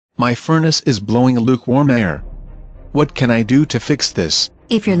My furnace is blowing lukewarm air. What can I do to fix this?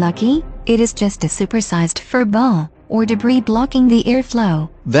 If you're lucky, it is just a supersized fur ball, or debris blocking the airflow.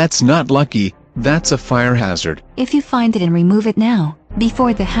 That's not lucky, that's a fire hazard. If you find it and remove it now,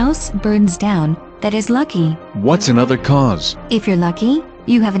 before the house burns down, that is lucky. What's another cause? If you're lucky,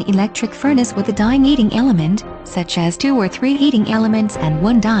 you have an electric furnace with a dying heating element, such as 2 or 3 heating elements and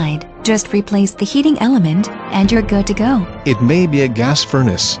one died. Just replace the heating element, and you're good to go. It may be a gas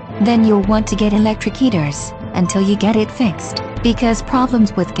furnace. Then you'll want to get electric heaters, until you get it fixed, because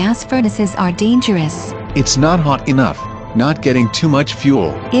problems with gas furnaces are dangerous. It's not hot enough, not getting too much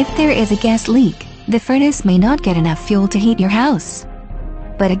fuel. If there is a gas leak, the furnace may not get enough fuel to heat your house.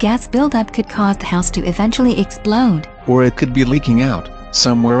 But a gas buildup could cause the house to eventually explode. Or it could be leaking out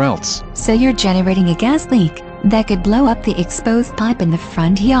somewhere else. So you're generating a gas leak that could blow up the exposed pipe in the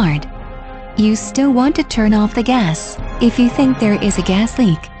front yard. You still want to turn off the gas if you think there is a gas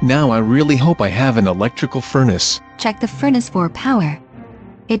leak. Now I really hope I have an electrical furnace. Check the furnace for power.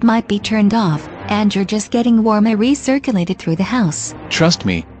 It might be turned off, and you're just getting warm air recirculated through the house. Trust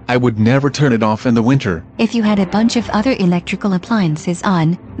me, I would never turn it off in the winter. If you had a bunch of other electrical appliances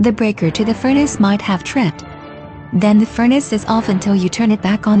on, the breaker to the furnace might have tripped. Then the furnace is off until you turn it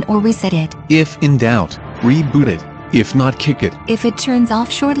back on or reset it. If in doubt, reboot it. If not, kick it. If it turns off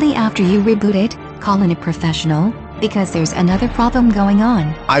shortly after you reboot it, call in a professional, because there's another problem going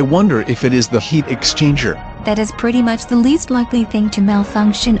on. I wonder if it is the heat exchanger. That is pretty much the least likely thing to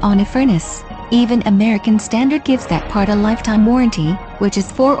malfunction on a furnace. Even American Standard gives that part a lifetime warranty, which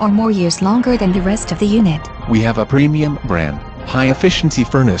is 4 or more years longer than the rest of the unit. We have a premium brand, high-efficiency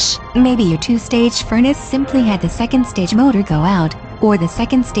furnace. Maybe your 2-stage furnace simply had the second-stage motor go out, or the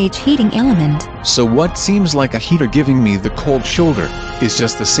second-stage heating element. So what seems like a heater giving me the cold shoulder is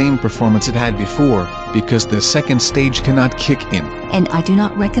just the same performance it had before, because the second stage cannot kick in. And I do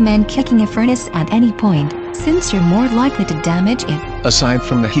not recommend kicking a furnace at any point, since you're more likely to damage it. Aside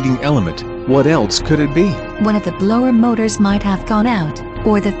from the heating element, what else could it be? One of the blower motors might have gone out,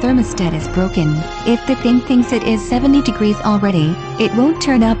 or the thermostat is broken. If the thing thinks it is 70 degrees already, it won't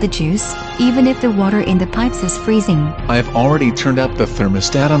turn up the juice, even if the water in the pipes is freezing. I've already turned up the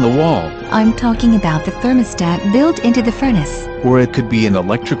thermostat on the wall. I'm talking about the thermostat built into the furnace. Or it could be an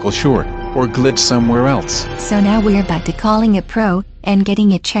electrical short, or glitch somewhere else. So now we're back to calling a pro, and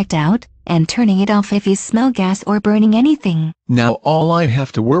getting it checked out, and turning it off if you smell gas or burning anything. Now all I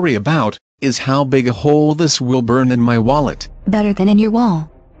have to worry about is how big a hole this will burn in my wallet. Better than in your wall.